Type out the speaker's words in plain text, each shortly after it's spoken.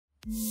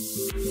Hello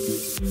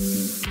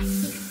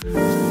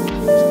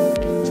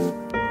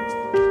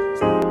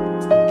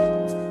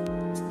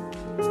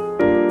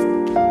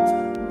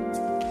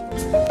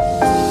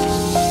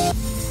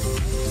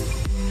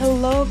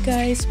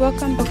guys,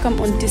 welcome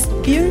on this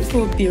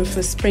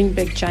beautiful spring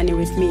break journey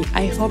with me.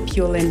 I hope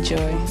you'll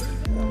enjoy.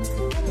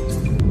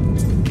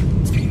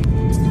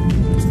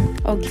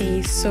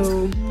 Okay,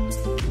 so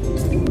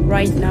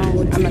right now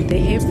I'm at the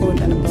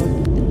airport and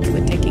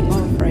we're taking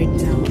off right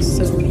now.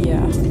 So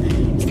yeah,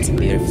 it's a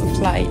beautiful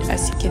flight,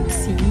 as you can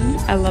see.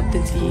 I love the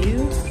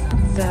view,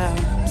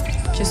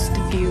 just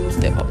the view of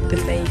the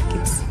lake.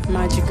 It's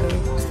magical,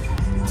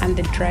 and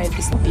the drive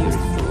is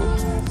beautiful.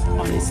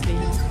 Honestly,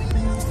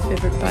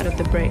 favorite part of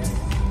the break.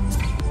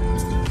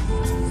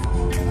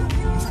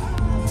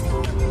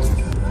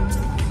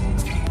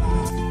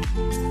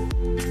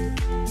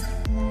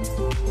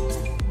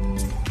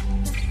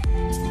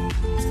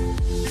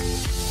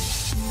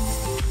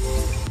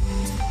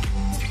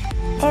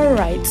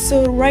 Alright,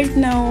 so right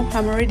now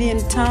I'm already in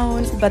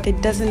town, but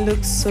it doesn't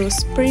look so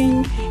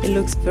spring. It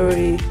looks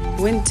very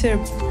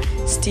winter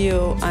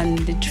still, and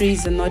the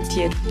trees are not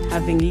yet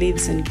having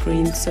leaves and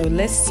green. So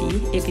let's see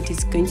if it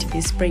is going to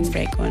be spring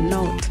break or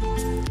not.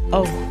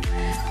 Oh,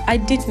 I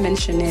did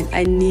mention it.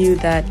 I knew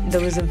that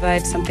there was a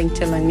vibe, something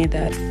telling me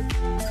that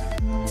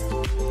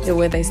the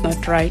weather is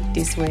not right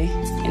this way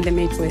in the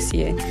Midwest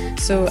here.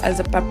 So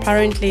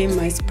apparently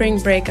my spring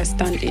break has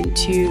turned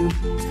into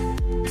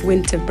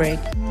winter break.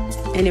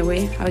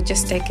 Anyway, I'll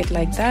just take it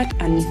like that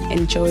and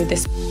enjoy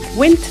this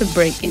winter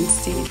break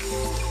instead.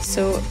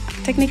 So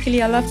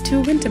technically I'll have 2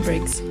 winter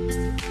breaks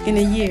in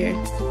a year.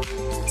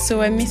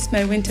 So I missed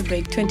my winter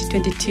break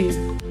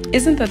 2022.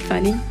 Isn't that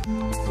funny?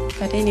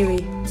 But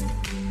anyway,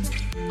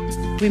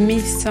 we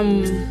missed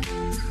some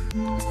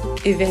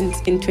events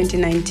in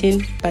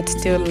 2019, but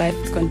still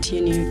life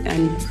continued,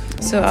 and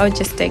so I'll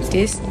just take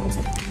this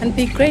and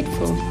be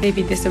grateful.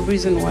 Maybe there's a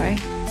reason why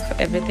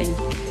for everything.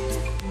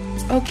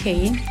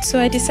 Okay, so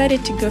I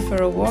decided to go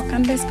for a walk,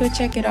 and let's go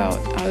check it out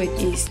how it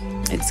is.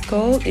 It's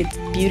cold, it's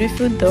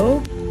beautiful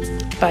though,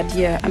 but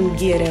yeah, I'm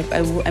geared up.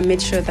 I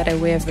made sure that I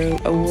wore very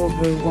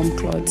warm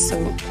clothes, so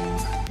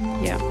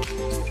yeah.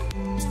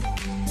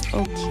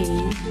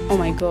 Okay, oh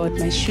my god,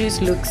 my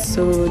shoes look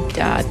so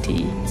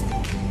dirty.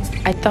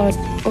 I thought,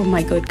 oh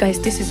my god guys,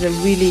 this is a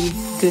really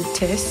good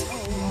test.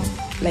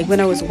 Like when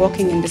I was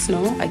walking in the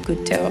snow, I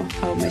could tell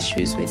how my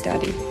shoes were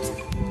dirty.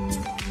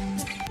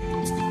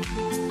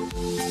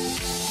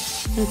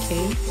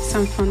 Okay,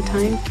 some fun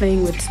time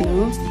playing with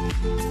snow.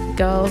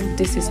 Girl,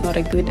 this is not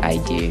a good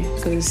idea,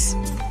 because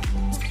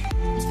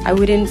I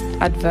wouldn't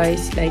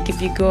advise, like,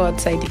 if you go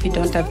outside, if you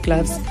don't have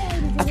gloves.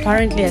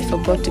 Apparently I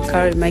forgot to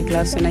carry my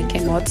gloves when I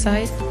came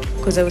outside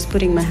because I was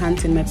putting my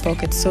hands in my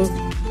pocket. So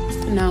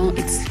now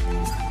it's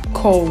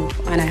cold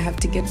and I have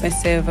to get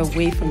myself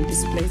away from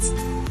this place.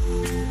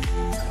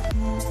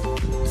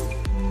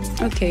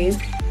 Okay,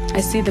 I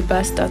see the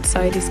bus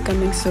outside is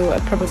coming, so I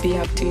probably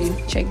have to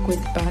check which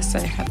bus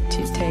I have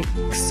to take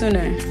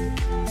sooner.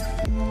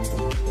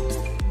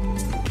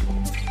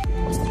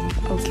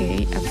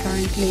 Okay,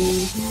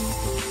 apparently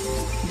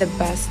the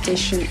bus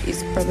station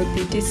is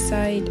probably this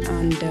side,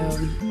 and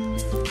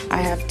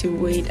I have to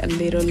wait a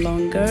little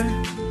longer,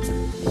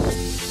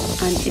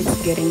 and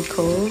it's getting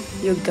cold.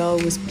 Your girl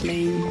was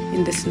playing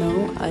in the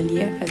snow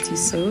earlier, as you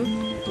saw,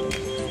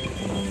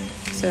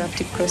 so I have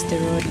to cross the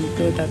road and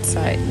go that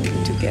side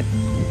to get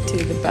to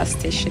the bus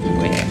station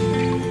where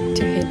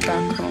to head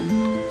back home.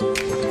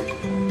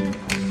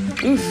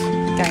 Oof,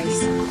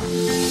 guys,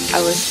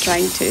 I was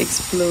trying to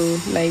explore,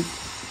 like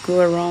go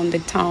around the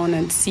town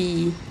and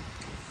see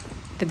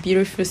the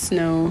beautiful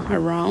snow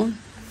around,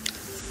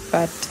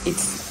 but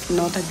it's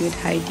not a good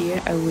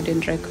idea. I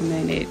wouldn't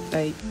recommend it.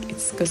 Like,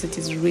 it's because it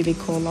is really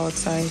cold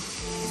outside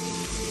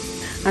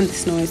and the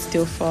snow is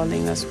still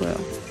falling as well.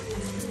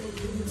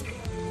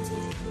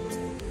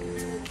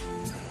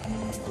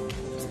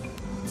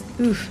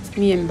 Oof,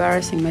 me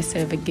embarrassing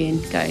myself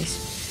again, guys.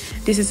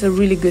 This is a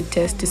really good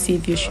test to see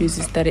if your shoes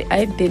is dirty.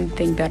 I didn't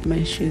think that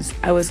my shoes,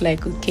 I was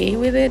like okay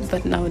with it,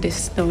 but now the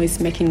snow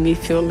is making me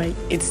feel like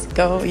it's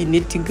go, you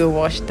need to go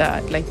wash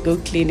that, like go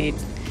clean it.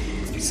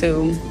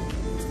 So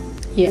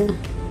yeah,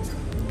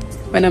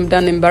 when I'm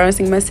done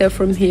embarrassing myself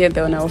from here,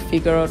 then I'll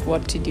figure out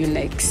what to do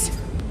next.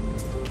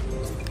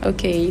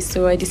 Okay,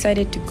 so I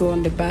decided to go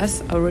on the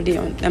bus.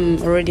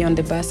 I'm already on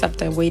the bus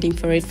after waiting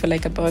for it for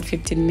like about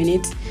 15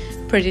 minutes.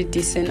 Pretty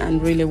decent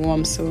and really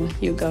warm, so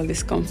your girl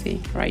is comfy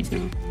right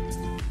now.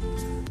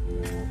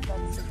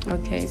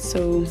 Okay,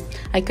 so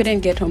I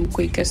couldn't get home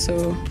quicker,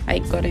 so I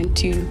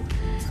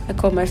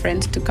called my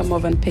friends to come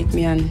over and pick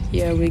me, and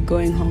yeah, we're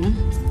going home.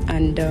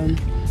 And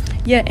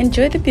yeah,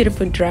 enjoy the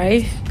beautiful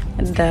drive,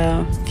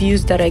 the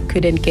views that I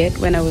couldn't get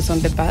when I was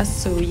on the bus.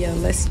 So yeah,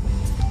 let's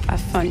have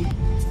fun.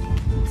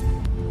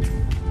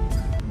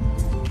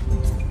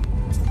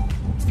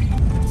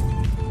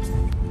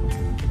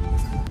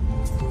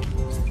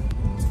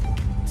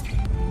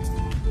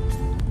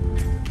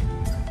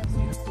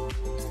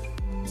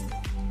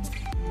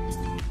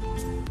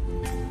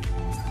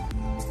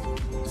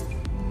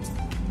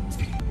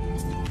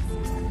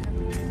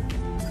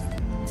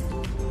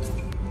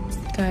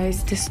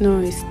 guys, the snow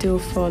is still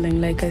falling.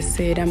 Like I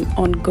said, I'm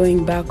on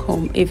going back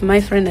home. If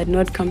my friend had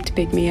not come to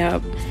pick me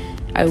up,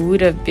 I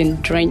would have been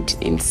drenched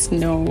in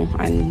snow.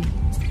 And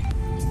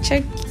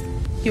check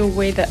your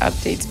weather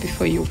updates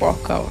before you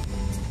walk out.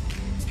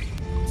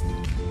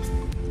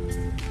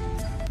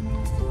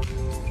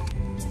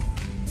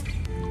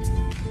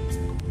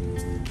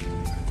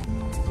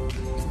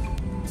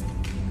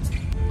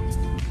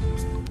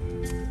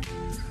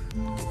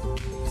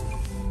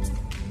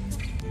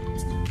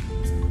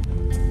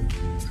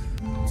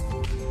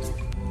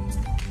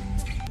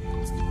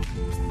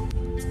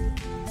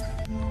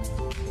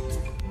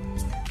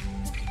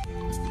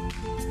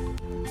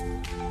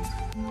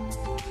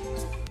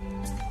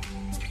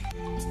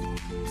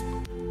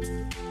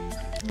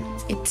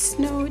 It's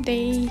snow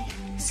day,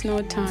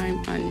 snow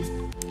time, and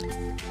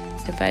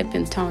the vibe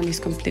in town is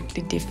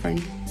completely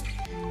different.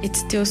 It's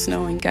still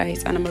snowing,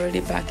 guys, and I'm already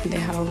back in the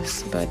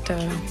house. But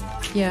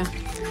yeah,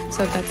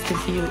 so that's the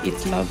view.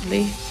 It's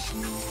lovely,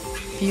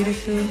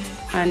 beautiful,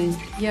 and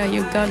yeah,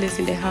 your girl is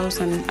in the house,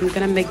 and I'm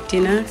gonna make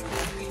dinner.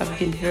 I've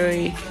been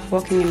very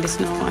walking in the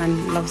snow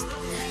and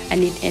I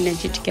need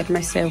energy to get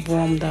myself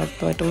warmed up,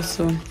 but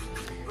also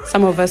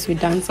some of us, we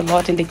dance a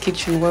lot in the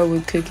kitchen while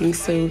we're cooking,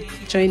 so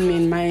join me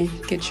in my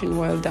kitchen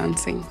while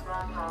dancing.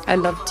 I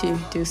love to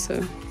do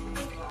so.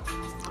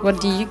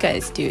 What do you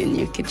guys do in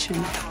your kitchen?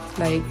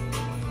 Like,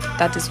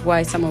 that is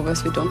why some of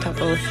us, we don't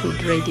have our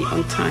food ready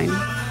on time.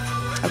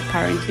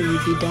 Apparently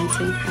we'll be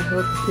dancing. I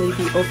hope,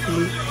 maybe,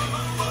 hopefully,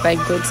 by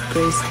God's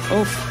grace.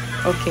 Oh,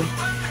 okay.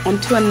 On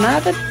to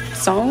another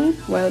song.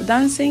 While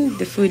dancing,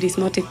 the food is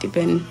not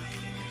even,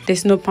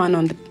 there's no pan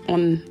on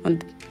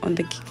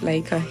the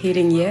like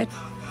heating yet.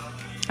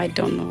 I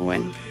don't know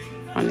when,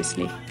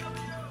 honestly.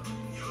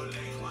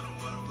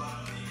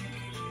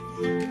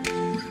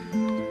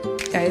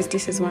 Guys,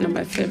 this is one of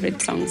my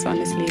favorite songs,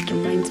 honestly. It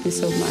reminds me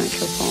so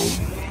much of home.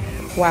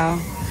 Wow.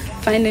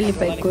 Finally,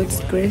 by God's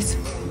grace,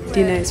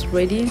 dinner is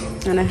ready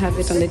and I have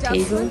it on the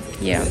table.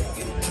 Yeah.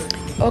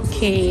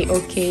 Okay.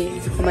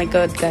 Oh my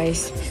God,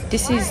 guys.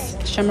 This is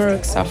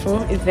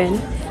Shamrock-shuffle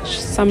event.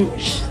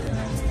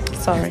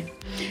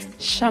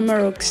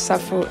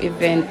 Shamrock-shuffle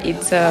event.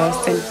 It's a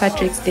St.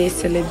 Patrick's Day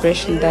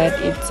celebration that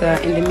it's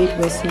in the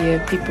Midwest here.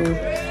 People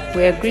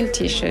wear green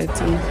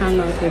t-shirts and hang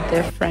out with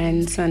their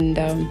friends, and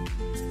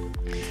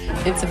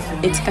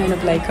it's kind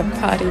of like a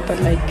party, but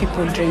like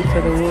people drink for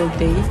the whole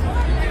day.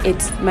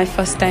 It's my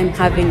first time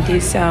having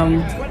this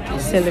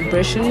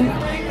celebration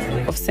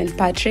of St.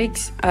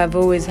 Patrick's. I've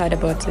always heard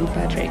about St.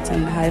 Patrick's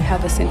and I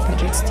have a St.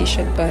 Patrick's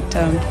t-shirt, but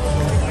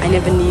I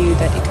never knew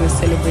that it was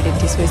celebrated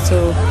this way.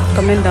 So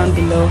comment down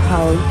below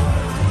how,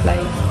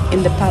 like,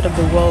 in the part of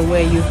the world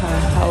where you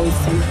are, how is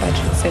St.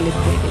 Patrick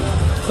celebrated?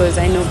 Because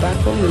I know back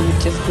home we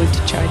would just go to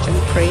church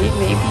and pray,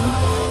 maybe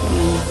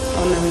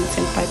honoring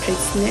St.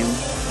 Patrick's name,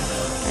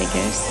 I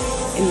guess.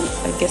 And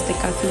I guess the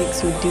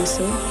Catholics would do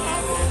so.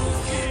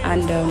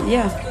 And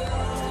yeah,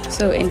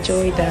 so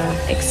enjoy the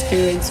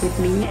experience with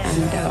me,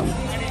 and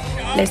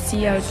let's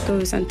see how it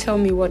goes, and tell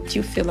me what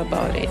you feel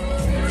about it.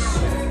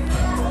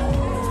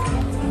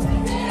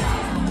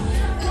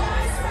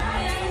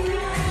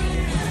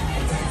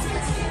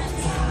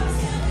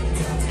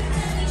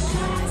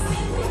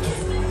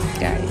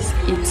 Guys,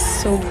 it's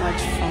so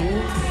much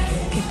fun.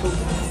 People,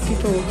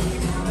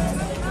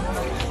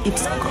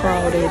 it's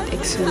crowded,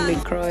 extremely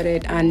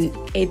crowded, and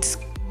it's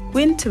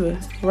winter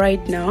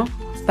right now,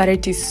 but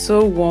it is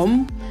so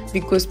warm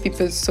because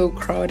people are so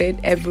crowded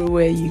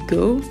everywhere you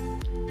go.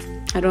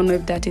 I don't know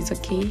if that is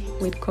okay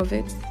with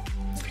COVID,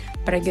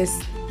 but I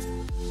guess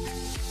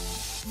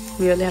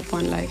we only have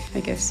one life, I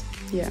guess.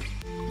 Yeah.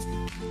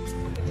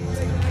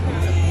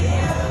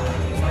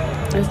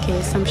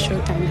 Okay, some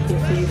showtime here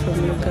for you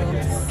from your girl.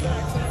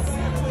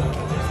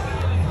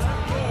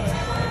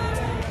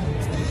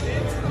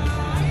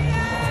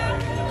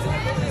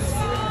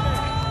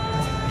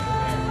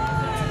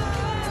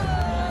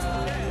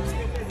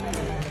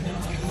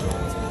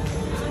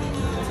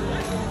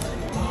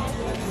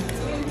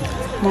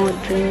 More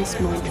drinks.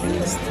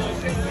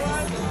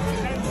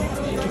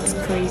 It's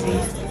crazy.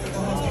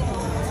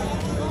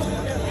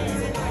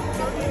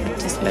 I'm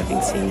just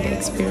loving seeing the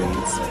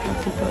experience, how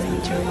people are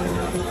enjoying and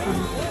having fun.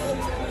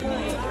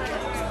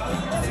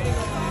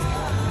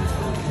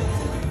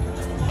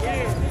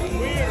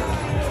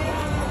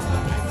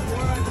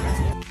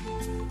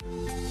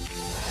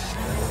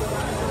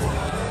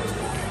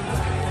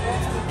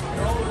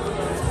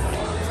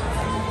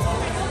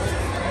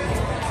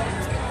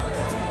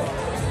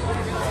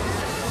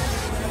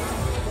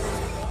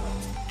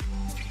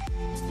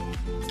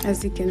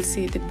 As you can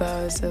see, the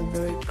bars are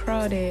very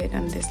crowded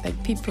and there's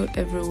like people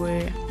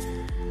everywhere.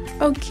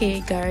 Okay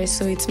guys,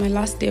 so it's my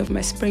last day of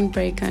my spring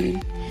break,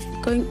 and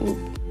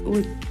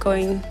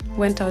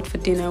went out for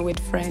dinner with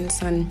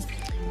friends and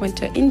went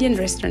to an Indian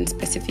restaurant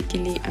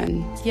specifically,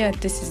 and yeah,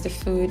 this is the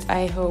food.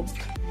 I hope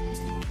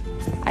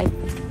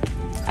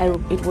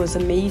it was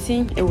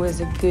amazing. It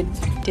was a good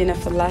dinner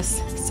for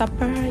last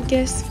supper, I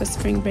guess, for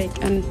spring break.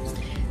 And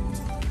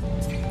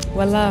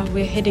voila,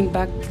 we're heading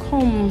back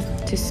home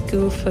to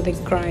school for the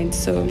grind.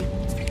 So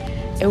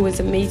it was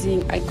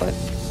amazing.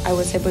 I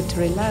was able to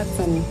relax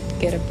and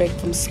get a break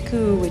from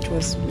school, which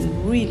was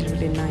really,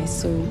 really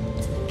nice. So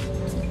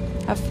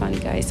have fun,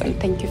 guys, and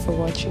thank you for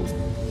watching.